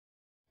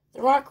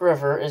The Rock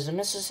River is a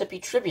Mississippi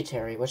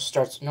tributary which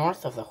starts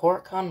north of the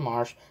Horicon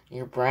Marsh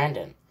near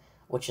Brandon,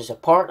 which is a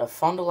part of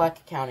Fond du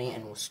Lac County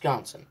in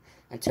Wisconsin,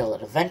 until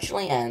it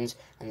eventually ends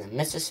in the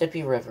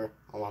Mississippi River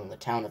along the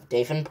town of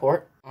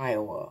Davenport,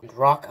 Iowa, and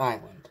Rock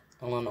Island,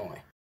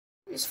 Illinois.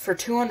 It is for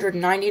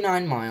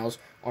 299 miles,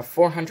 or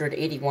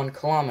 481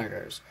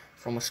 kilometers,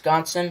 from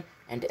Wisconsin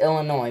and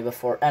Illinois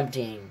before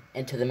emptying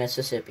into the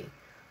Mississippi,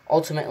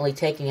 ultimately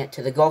taking it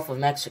to the Gulf of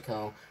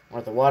Mexico,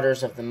 where the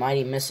waters of the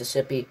mighty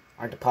Mississippi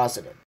are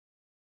deposited.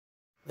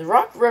 The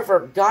Rock River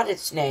got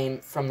its name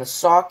from the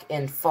Sauk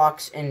and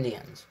Fox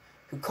Indians,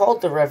 who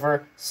called the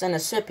river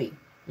Sinisippi,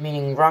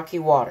 meaning rocky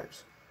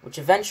waters, which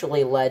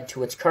eventually led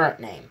to its current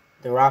name,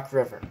 the Rock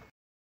River.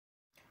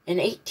 In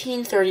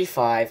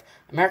 1835,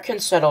 American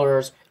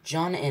settlers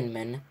John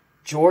Inman,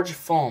 George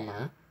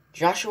Fulmer,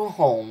 Joshua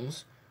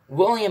Holmes,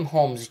 William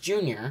Holmes,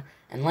 Jr.,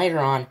 and later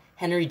on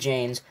Henry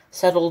Janes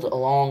settled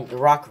along the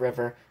Rock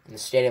River in the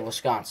state of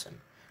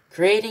Wisconsin,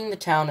 creating the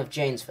town of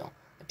Janesville,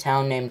 a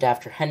town named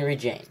after Henry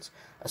Janes,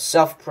 a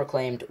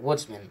self-proclaimed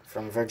woodsman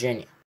from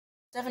Virginia.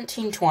 In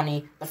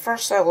 1720, the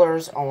first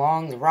settlers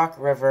along the Rock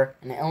River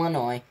in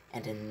Illinois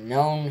and in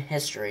known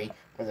history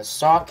were the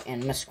Sauk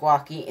and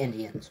Meskwaki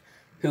Indians,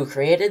 who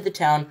created the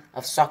town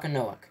of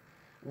Saucanoic,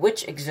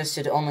 which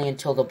existed only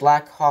until the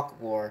Black Hawk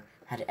War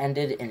had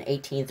ended in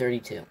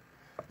 1832.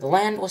 The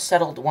land was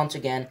settled once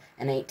again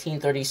in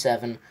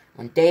 1837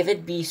 when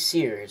David B.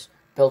 Sears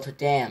built a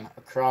dam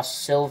across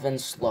Sylvan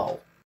Slough.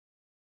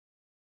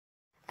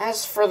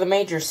 As for the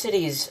major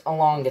cities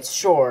along its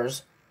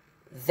shores,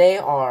 they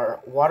are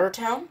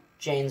Watertown,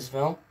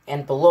 Janesville,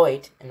 and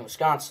Beloit in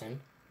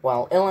Wisconsin,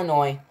 while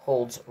Illinois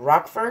holds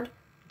Rockford,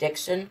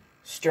 Dixon,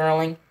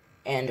 Sterling,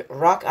 and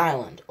Rock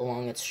Island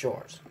along its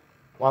shores,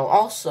 while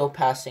also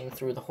passing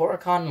through the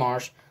Horicon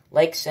Marsh,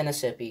 Lake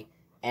Sinisippi,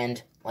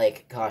 and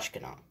Lake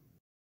Koshkonong.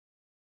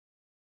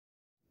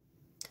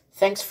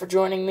 Thanks for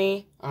joining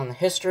me on the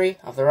history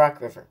of the Rock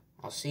River.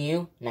 I'll see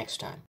you next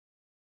time.